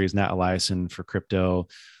different industries, Nat Eliason for crypto,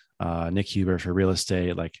 Nick Huber for real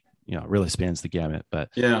estate, like, really spans the gamut. But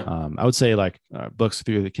I would say like books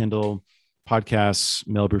through the Kindle, podcasts,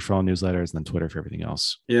 Mailbrew for all newsletters, and then Twitter for everything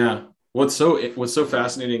else. Yeah. What's so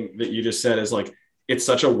fascinating that you just said is like, it's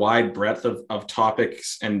such a wide breadth of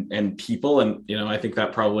topics and people. And, I think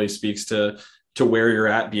that probably speaks to where you're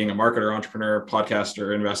at being a marketer, entrepreneur,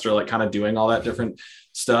 podcaster, investor, like kind of doing all that different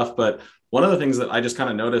stuff. But one of the things that I just kind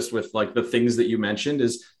of noticed with like the things that you mentioned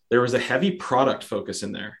is there was a heavy product focus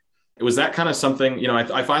in there. Was that kind of something,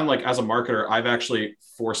 I find like as a marketer, I've actually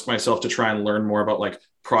forced myself to try and learn more about like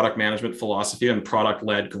product management philosophy and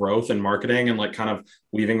product-led growth and marketing and like kind of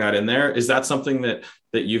weaving that in there. Is that something that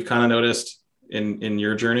you've kind of noticed in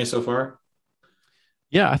your journey so far?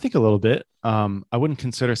 Yeah, I think a little bit. I wouldn't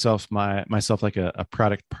consider myself like a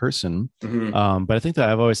product person, but I think that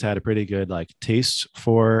I've always had a pretty good like taste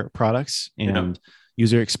for products and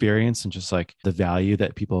user experience and just like the value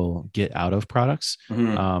that people get out of products.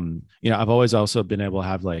 I've always also been able to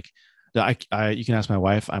have like, you can ask my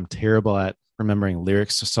wife, I'm terrible at remembering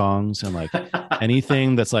lyrics to songs and like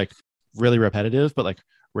anything that's like really repetitive, but like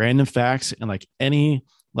random facts and like any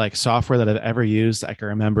like software that I've ever used, I can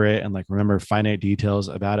remember it and like remember finite details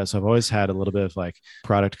about it. So I've always had a little bit of like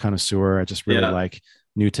product connoisseur. I just really like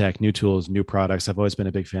new tech, new tools, new products. I've always been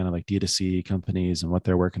a big fan of like D2C companies and what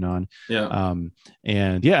they're working on.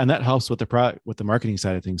 And that helps with the marketing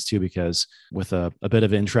side of things too, because with a bit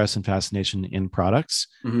of interest and fascination in products,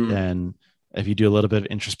 then if you do a little bit of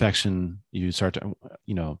introspection, you start to,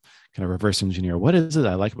 kind of reverse engineer, what is it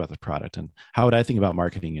I like about the product and how would I think about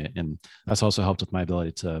marketing it? And that's also helped with my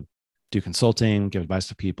ability to do consulting, give advice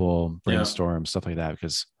to people, brainstorm, stuff like that,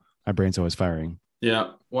 because my brain's always firing.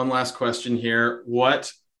 Yeah. One last question here.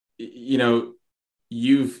 What, you've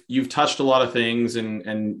touched a lot of things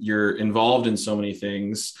and you're involved in so many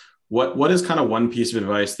things. what is kind of one piece of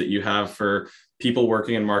advice that you have for people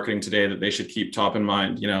working in marketing today that they should keep top in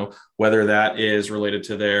mind, whether that is related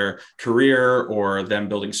to their career or them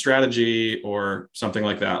building strategy or something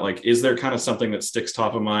like that? Like, is there kind of something that sticks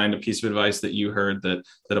top of mind, a piece of advice that you heard that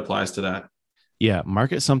applies to that? Yeah.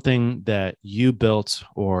 Market something that you built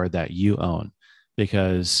or that you own,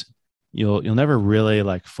 because you'll never really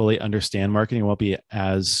like fully understand marketing. It won't be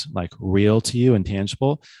as like real to you and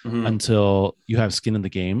tangible until you have skin in the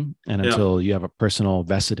game and until you have a personal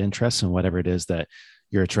vested interest in whatever it is that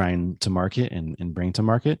you're trying to market and bring to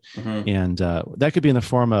market. And that could be in the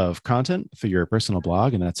form of content for your personal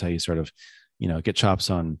blog. And that's how you sort of, get chops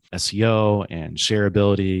on SEO and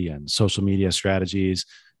shareability and social media strategies.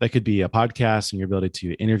 That could be a podcast and your ability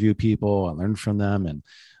to interview people and learn from them and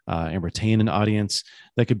retain an audience.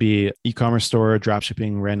 That could be e-commerce store,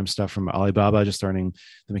 dropshipping, random stuff from Alibaba, just learning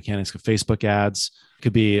the mechanics of Facebook ads. It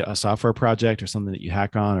could be a software project or something that you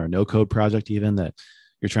hack on, or a no-code project even, that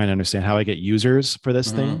you're trying to understand how I get users for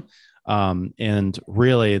this thing. And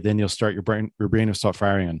really, then you'll start your brain will start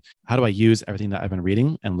firing on how do I use everything that I've been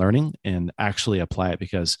reading and learning and actually apply it.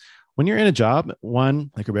 Because when you're in a job,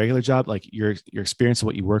 like a regular job, like your experience of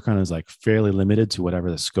what you work on is like fairly limited to whatever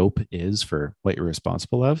the scope is for what you're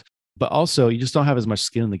responsible of. But also you just don't have as much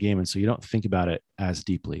skin in the game. And so you don't think about it as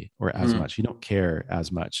deeply or as much. You don't care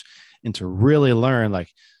as much. And to really learn, like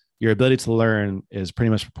your ability to learn is pretty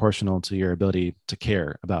much proportional to your ability to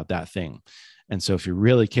care about that thing. And so if you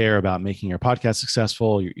really care about making your podcast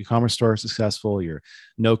successful, your e-commerce store successful, your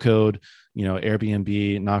no code,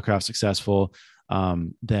 Airbnb knockoff successful,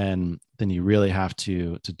 then you really have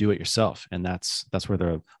to do it yourself. And that's where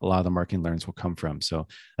a lot of the marketing learns will come from. So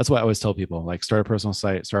that's why I always tell people, like, start a personal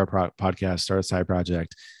site, start a podcast, start a side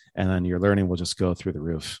project, and then your learning will just go through the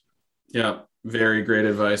roof. Yeah. Very great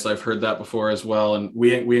advice. I've heard that before as well. And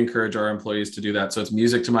we encourage our employees to do that. So it's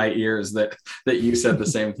music to my ears that you said the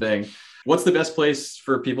same thing. What's the best place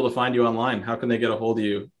for people to find you online? How can they get a hold of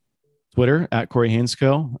you? Twitter at Corey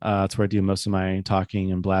Hainsco. That's where I do most of my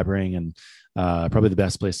talking and blabbering, and probably the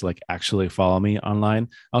best place to like actually follow me online.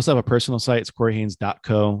 I also have a personal site. It's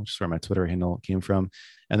coreyhaines.co, which is where my Twitter handle came from.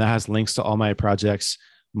 And that has links to all my projects,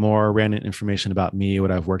 more random information about me,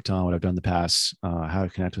 what I've worked on, what I've done in the past, how to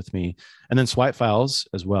connect with me, and then Swipe Files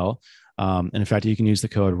as well. And in fact, you can use the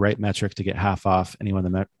code RightMetric to get half off any one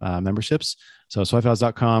of the memberships. So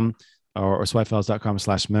swipefiles.com or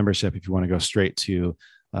swipefiles.com/membership if you want to go straight to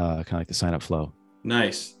kind of like the sign up flow.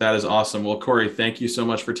 Nice. That is awesome. Well, Corey, thank you so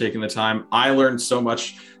much for taking the time. I learned so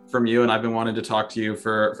much from you, and I've been wanting to talk to you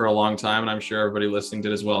for a long time, and I'm sure everybody listening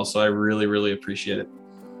did as well. So I really, really appreciate it.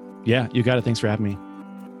 Yeah, you got it. Thanks for having me.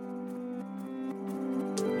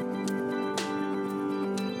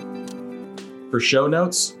 For show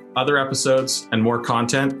notes, other episodes, and more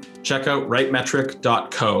content, check out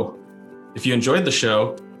rightmetric.co. If you enjoyed the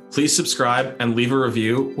show, please subscribe and leave a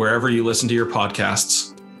review wherever you listen to your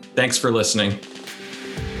podcasts. Thanks for listening.